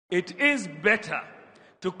It is better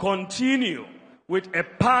to continue with a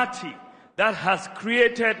party that has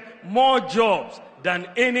created more jobs than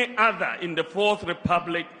any other in the Fourth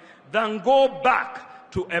Republic than go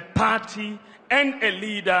back to a party and a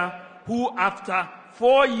leader who, after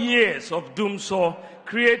 4 years of doom so,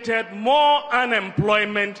 created more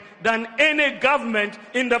unemployment than any government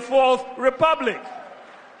in the Fourth Republic.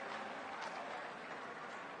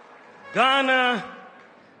 Ghana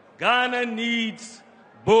needs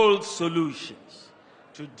bold solutions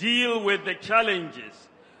to deal with the challenges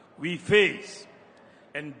we face.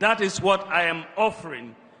 And that is what I am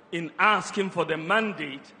offering in asking for the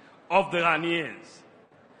mandate of the Ghanaians.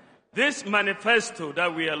 This manifesto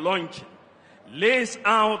that we are launching lays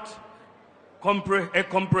out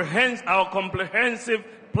our comprehensive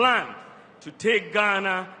plan to take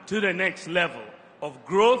Ghana to the next level of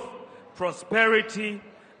growth, prosperity,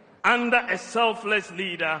 under a selfless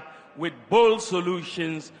leader with bold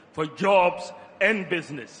solutions for jobs and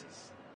businesses.